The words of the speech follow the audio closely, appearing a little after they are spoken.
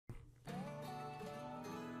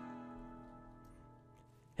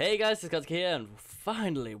Hey guys, TehScottscy here, and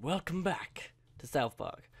finally, welcome back to South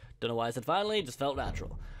Park. Don't know why I said finally, just felt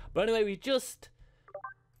natural. But anyway, we just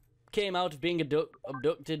came out of being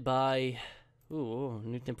abducted by... Ooh,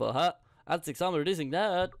 new temple hat. Add 6 armor, reducing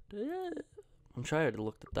that. I'm trying to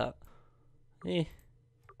look at that.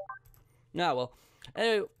 Well.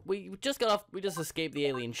 Anyway, we just got off, we just escaped the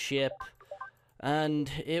alien ship.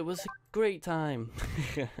 And it was a great time.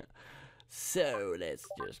 So, let's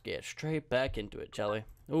just get straight back into it, shall we?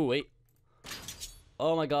 Oh, wait.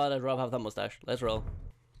 Oh my god, I'd rather have that mustache. Let's roll.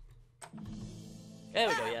 There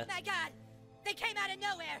we go, yeah. Oh my god! They came out of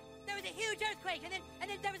nowhere! There was a huge earthquake and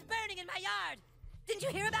then there was burning in my yard! Didn't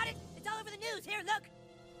you hear about it? It's all over the news. Here, look!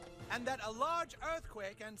 And that a large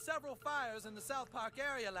earthquake and several fires in the South Park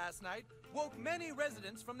area last night woke many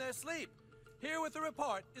residents from their sleep. Here with the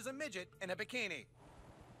report is a midget in a bikini.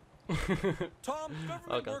 Tom,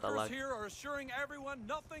 government workers here are assuring everyone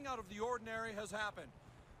nothing out of the ordinary has happened.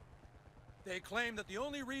 They claim that the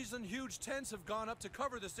only reason huge tents have gone up to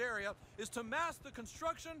cover this area is to mask the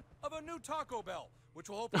construction of a new Taco Bell, which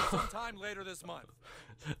will open sometime later this month.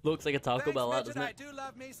 Looks like a Taco Bell, doesn't it? I do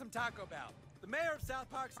love me some Taco Bell. The mayor of South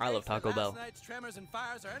Park I love Taco Bell. Last night's tremors and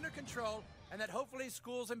fires are under control, and that hopefully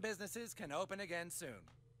schools and businesses can open again soon.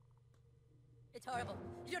 It's horrible.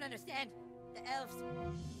 You don't understand. The elves,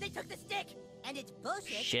 they took the stick! And it's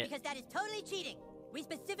bullshit because that is totally cheating. We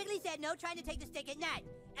specifically said no trying to take the stick at night.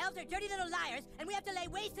 Elves are dirty little liars, and we have to lay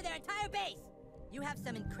waste to their entire base. You have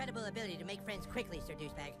some incredible ability to make friends quickly, Sir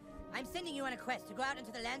Douchebag. I'm sending you on a quest to go out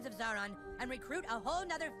into the lands of Zaron and recruit a whole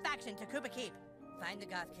nother faction to Koopa Keep. Find the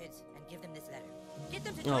goth kids and give them this letter. Get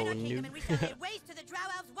them to join our kingdom and we shall lay waste to the drow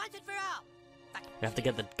elves once and for all. We have to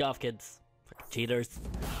get the goth kids. Fucking cheaters.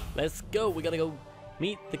 Let's go, we gotta go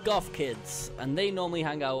meet the goth kids, and they normally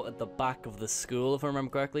hang out at the back of the school if I remember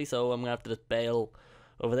correctly, so I'm gonna have to just bail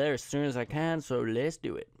over there as soon as I can, so let's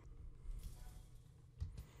do it.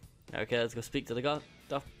 Okay, let's go speak to the goth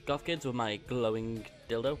kids with my glowing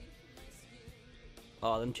dildo.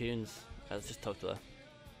 Oh, them tunes. Let's just talk to her.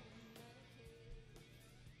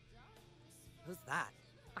 Who's that?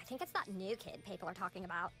 I think it's that new kid people are talking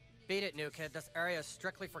about. Beat it, new kid. This area is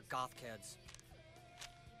strictly for goth kids.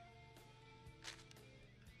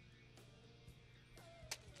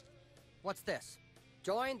 What's this?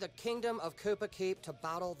 Join the Kingdom of Koopa Keep to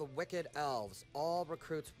battle the wicked elves. All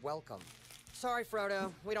recruits welcome. Sorry,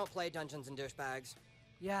 Frodo. We don't play Dungeons and Douchebags.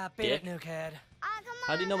 Yeah, beat it, new kid.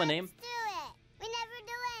 How do you know my name? Let's do it. We never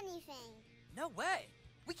do anything. No way.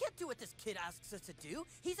 We can't do what this kid asks us to do.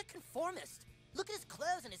 He's a conformist. Look at his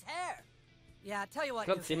clothes and his hair. Yeah, tell you what,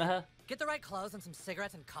 Can't see my hair. get the right clothes and some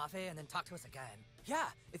cigarettes and coffee and then talk to us again. Yeah,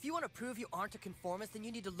 if you want to prove you aren't a conformist, then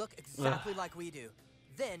you need to look exactly like we do.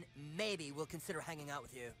 Then maybe we'll consider hanging out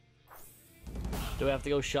with you. Do we have to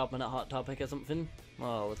go shopping at Hot Topic or something?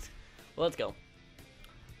 Oh, let's go.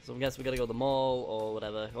 So I guess we gotta go to the mall or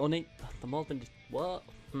whatever. Oh, Nate, the mall's been just... What?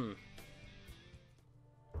 Alright,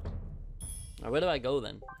 where do I go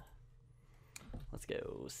then? Let's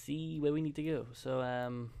go see where we need to go.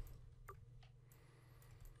 So,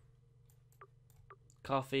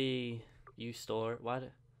 coffee, used store. Why do...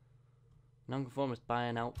 Non-conformist buy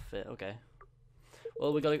an outfit. Okay.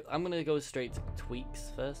 Well, I'm gonna go straight to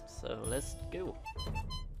tweaks first, so let's go.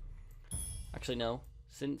 Actually, no.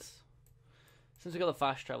 Since we got the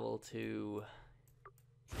fast travel to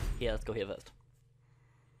here, let's go here first.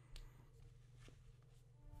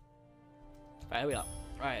 Right, here we are.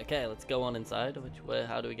 Right, okay, let's go on inside.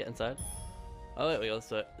 How do we get inside? Oh, there we go.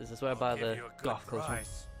 So, is this where I buy the golf clothes from?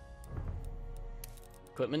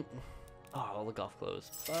 Equipment. Oh, all the golf clothes.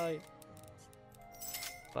 Bye.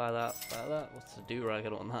 Buy that, buy that. What's the do-rag? I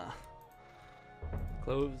don't want that.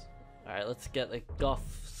 Clothes. Alright, let's get the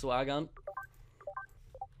goth swag on.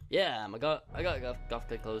 Yeah, I got goth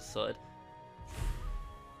kid clothes sorted.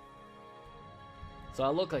 So I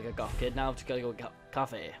look like a goth kid, now I've just gotta go get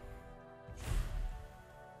coffee.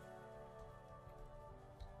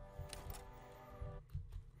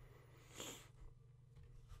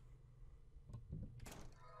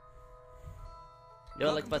 Yo,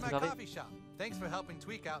 I'd like to buy some coffee. Shop. Thanks for helping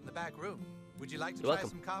Tweak out in the back room. Would you like to You're try welcome.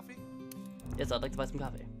 some coffee? Yes, I'd like to buy some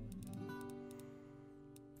coffee.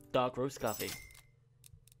 Dark roast coffee.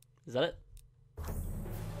 Is that it?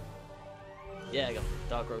 Yeah, I got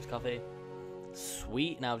dark roast coffee.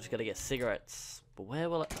 Sweet, now I've just gotta get cigarettes. But where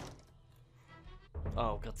will I...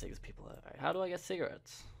 Oh, God's sake, there's people there. Right, how do I get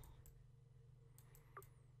cigarettes?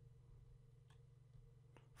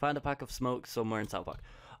 Find a pack of smoke somewhere in South Park.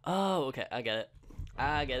 Oh, okay, I get it.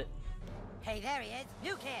 I get it. Hey, there he is.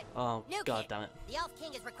 New kid. Oh, New God kid. damn it. The Elf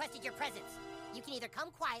King has requested your presence. You can either come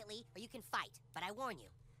quietly or you can fight, but I warn you,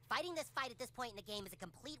 Fighting this fight at this point in the game is a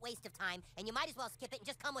complete waste of time, and you might as well skip it and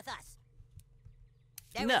just come with us.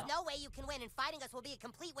 There is no way you can win, and fighting us will be a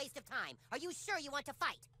complete waste of time. Are you sure you want to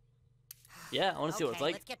fight? Yeah, I want to see what it's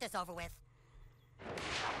like. Let's get this over with.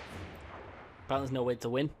 Apparently there's no way to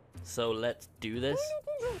win, so let's do this.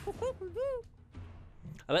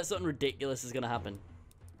 I bet something ridiculous is gonna happen.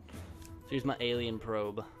 So use my alien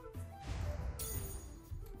probe.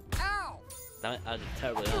 Ow! Damn it, I did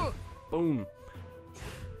terribly there. Boom.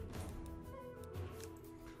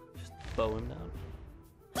 Just bow him down.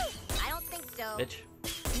 I don't think so. Bitch.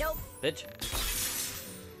 Nope. Bitch.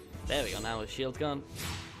 There we go, now his shield's gone.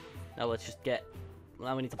 Now let's just get...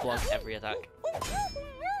 Now we need to block every attack.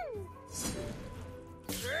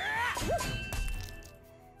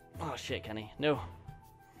 Oh shit, Kenny. No.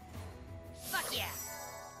 Fuck yeah.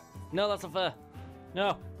 No, that's not fair.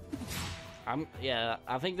 No. Yeah,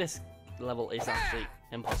 I think this level is actually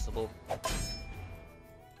impossible.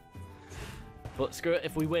 But screw it,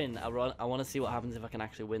 if we win, I want to see what happens if I can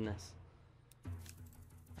actually win this.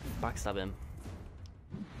 Backstab him.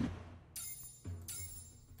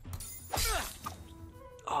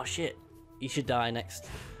 Oh shit. He should die next.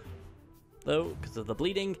 Though, because of the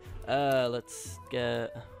bleeding. Let's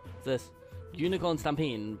get this. Unicorn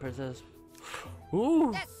Stampede. Princess.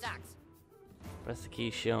 Ooh! That sucks. Press the key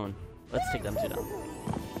shown. Let's take them two down.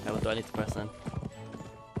 Okay, what do I need to press then?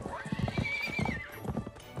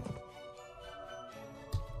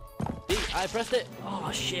 I pressed it! Oh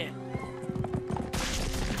shit!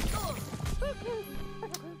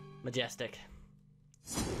 Majestic.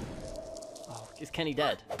 Oh, is Kenny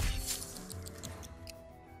dead?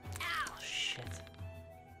 Oh shit.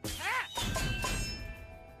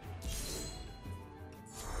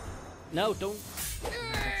 No, don't.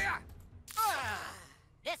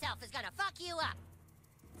 This elf is gonna fuck you up.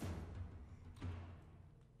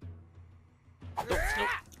 Nope, nope.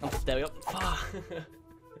 Oh, there we go.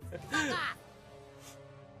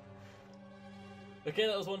 Okay,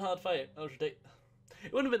 that was one hard fight. That was ridiculous.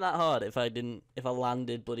 It wouldn't have been that hard if I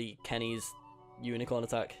landed bloody Kenny's unicorn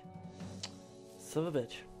attack. Son of a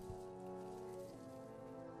bitch.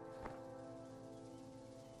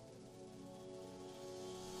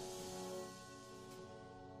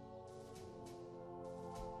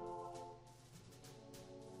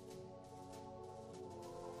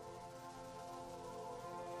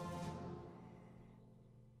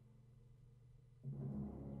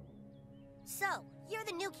 So, you're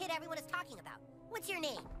the new kid everyone is talking about. What's your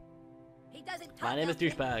name? He doesn't talk. My name is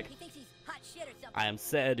Douchebag. He thinks he's hot shit or something. I am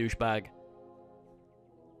Sir Douchebag.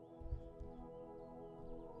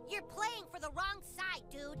 You're playing for the wrong side,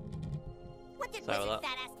 dude. What did Sorry Wizard about that.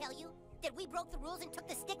 Fat Ass tell you? That we broke the rules and took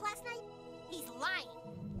the stick last night? He's lying.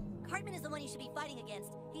 Cartman is the one you should be fighting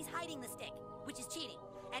against. He's hiding the stick, which is cheating,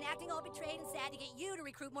 and acting all betrayed and sad to get you to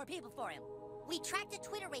recruit more people for him. We tracked a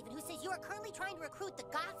Twitter raven who says you are currently trying to recruit the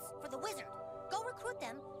Goths for the Wizard. Go recruit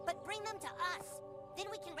them, but bring them to us. Then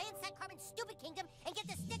we can ransack Cartman's stupid kingdom and get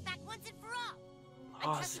the stick back once and for all.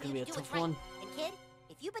 Oh, this is gonna be a tough one. And kid,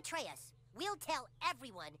 if you betray us, we'll tell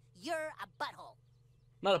everyone you're a butthole.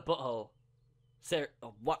 Not a butthole. Sir,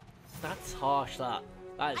 oh, what? That's harsh, that.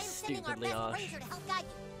 That is I am sending our stupidly best harsh. ranger to help guide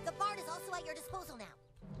you. The bard is also at your disposal now.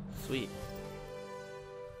 Sweet.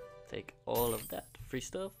 Take all of that free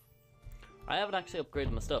stuff. I haven't actually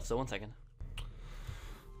upgraded my stuff, so 1 second.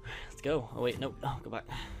 Let's go. Oh wait, no, oh, go back.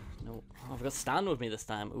 No, oh, I've got Stan with me this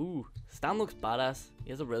time. Ooh, Stan looks badass. He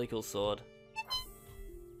has a really cool sword.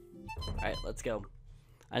 Alright, let's go.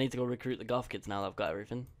 I need to go recruit the goth kids now that I've got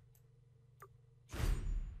everything.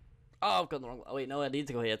 Oh, I've got the wrong. Oh wait, no, I need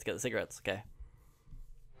to go here to get the cigarettes. Okay.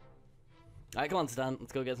 Alright, come on, Stan.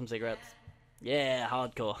 Let's go get some cigarettes. Yeah,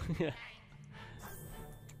 hardcore.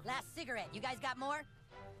 Last cigarette. You guys got more?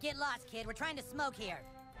 Get lost, kid. We're trying to smoke here.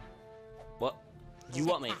 What? You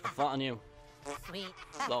want me? I fought on you. Sweet.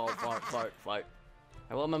 Oh, fart. Alright,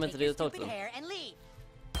 what am I meant to do to talk to them? Hair and leave.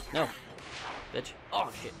 No. Bitch. Oh,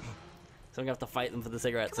 shit. So I'm gonna have to fight them for the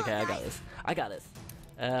cigarettes. Okay, I got this. I got this.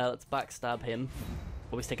 Let's backstab him.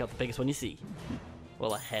 Always take out the biggest one you see.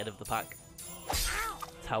 Well, ahead of the pack. That's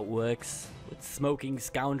how it works with smoking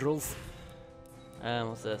scoundrels.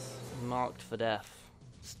 What's this? Marked for death.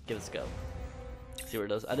 Just give it a go. See what it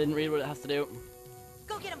does. I didn't read what it has to do.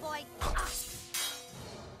 Go get him, boy.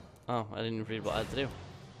 Oh, I didn't read what I had to do.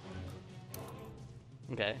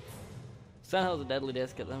 Okay. Stan has a deadly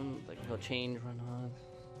disc at them. Like, go change, run hard.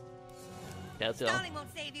 Yeah, let's do that. Stalling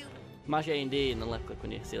won't save you. Mash A and D and then left click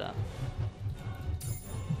when you see that.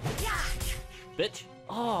 Yeah. Bitch!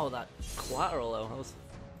 Oh, that collateral though. That was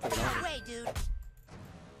freaking No awesome. way, dude.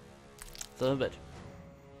 Son of a bitch.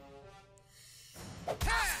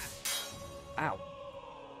 Ow.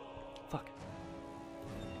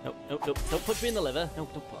 Nope, nope, nope. Don't punch me in the liver. Nope,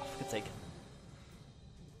 nope. Oh, for God's sake.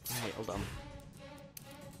 Alright, hold on.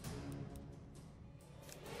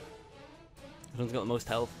 Which one's got the most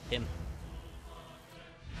health? Him.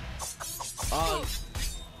 Oh,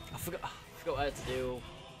 I forgot what I had to do.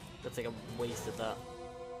 Looks like I wasted that.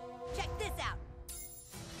 Check this out.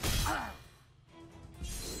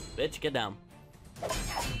 Bitch, get down.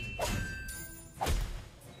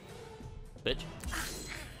 Bitch.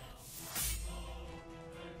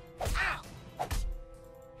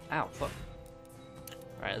 Ow, fuck.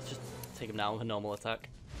 Alright, let's just take him down with a normal attack.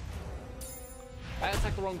 I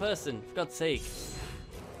attacked the wrong person, for God's sake.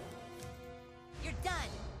 You're done.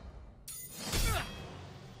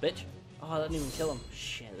 Bitch. Oh, I didn't even kill him.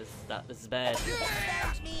 Shit, this is bad.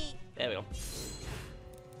 Avenge me. There we go.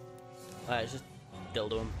 Alright, let's just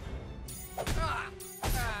dildo him.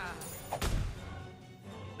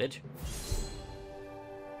 Bitch.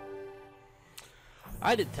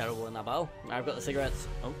 I did terrible in that battle. I've got the cigarettes.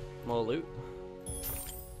 Oh, more loot.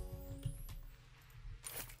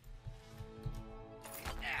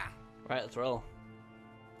 Right, let's roll.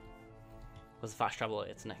 What's the fast travel?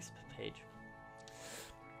 It's next page.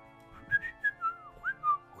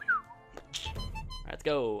 Right, let's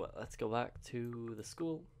go. Let's go back to the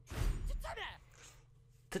school.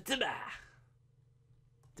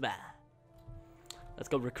 Let's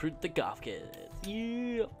go recruit the goth kids.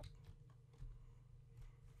 Yeah.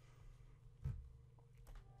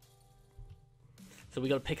 So we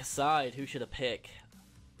gotta pick a side. Who should I pick?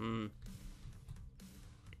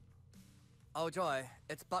 Oh joy,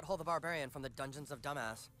 it's Butthole the Barbarian from the Dungeons of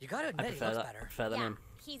Dumbass. You gotta I admit he prefer looks that. better. Prefer the Yeah, name.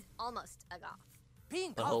 he's almost a goth.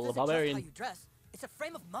 Being Butthole goth the isn't just Barbarian. how you dress, it's a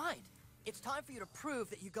frame of mind. It's time for you to prove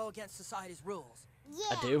that you go against society's rules.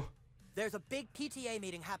 Yeah. I do. There's a big PTA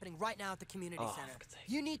meeting happening right now at the community Oh, center. for God's sake.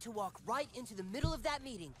 You need to walk right into the middle of that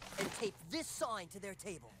meeting and tape this sign to their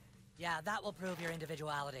table. Yeah, that will prove your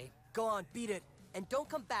individuality. Go on, beat it, and don't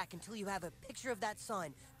come back until you have a picture of that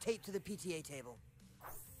sign taped to the PTA table.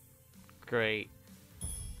 Great.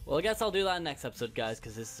 Well, I guess I'll do that in the next episode, guys,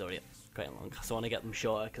 because this is already quite long. So I want to get them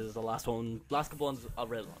shorter because the last couple ones are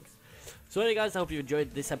really long. So anyway, guys, I hope you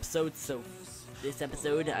enjoyed this episode.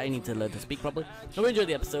 I need to learn to speak properly. Hope you enjoyed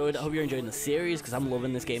the episode. I hope you're enjoying the series because I'm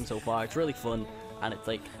loving this game so far. It's really fun and it's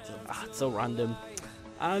like it's so random.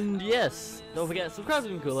 And yes, don't forget subscribe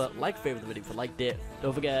if you're cooler, like, favorite the video if you liked it.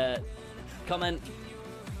 Don't forget comment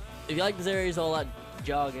if you like the series, all that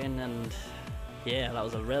jargon, and yeah, that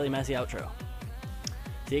was a really messy outro.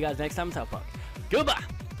 See you guys next time in South Park. Goodbye.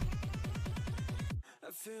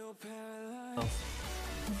 Oh.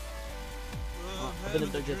 Oh, I've been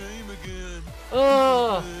in the dungeon.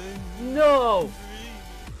 Oh no!